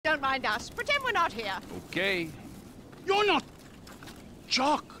Don't mind us. Pretend we're not here. Okay. You're not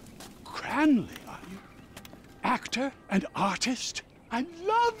Jock Cranley, are you? Actor and artist? I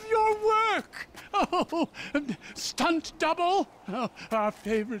love your work. Oh, Stunt Double, our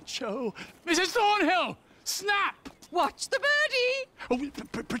favorite show. Mrs. Thornhill, snap! Watch the birdie. Oh,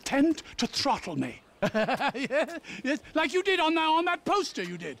 pretend to throttle me. Yes, like you did on that poster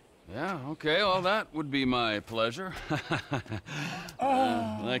you did. Yeah, okay, well, that would be my pleasure.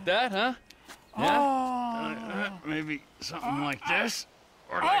 Like that, huh? Yeah? Maybe something like this?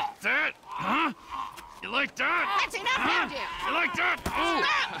 Or like that? Huh? You like that? That's enough, huh? dear. You like that?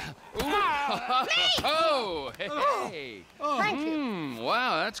 Oh, hey. Thank you.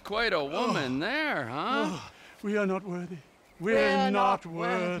 Wow, that's quite a woman there, huh? We are not worthy. We're not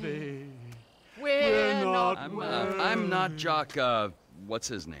worthy. We're not I'm not Jock, what's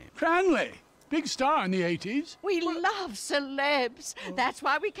his name? Cranley, big star in the 80s. We love celebs. That's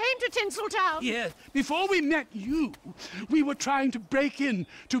why we came to Tinseltown. Yes, before we met you, we were trying to break in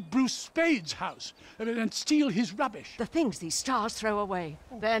to Bruce Spade's house and steal his rubbish. The things these stars throw away,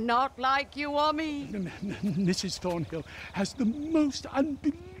 they're not like you or me. Mrs. Thornhill has the most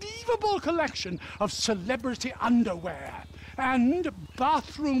unbelievable collection of celebrity underwear and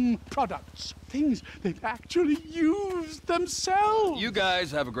bathroom products. Things they've actually used themselves. You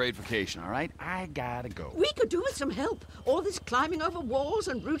guys have a great vacation, all right? I gotta go. We could do with some help. All this climbing over walls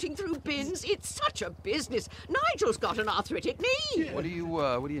and rooting through bins, it's such a business. Nigel's got an arthritic knee. What do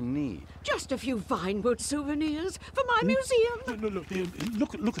you need? Just a few Vinewood souvenirs for my museum.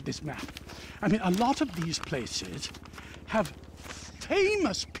 Look at this map. I mean, a lot of these places have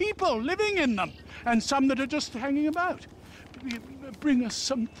famous people living in them, and some that are just hanging about. Bring us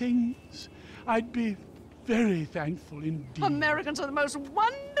some things. I'd be very thankful indeed. Americans are the most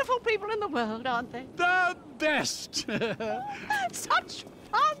wonderful people in the world, aren't they? The best! Such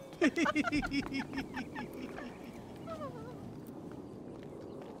fun!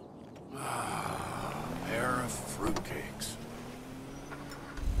 Pair of fruitcakes.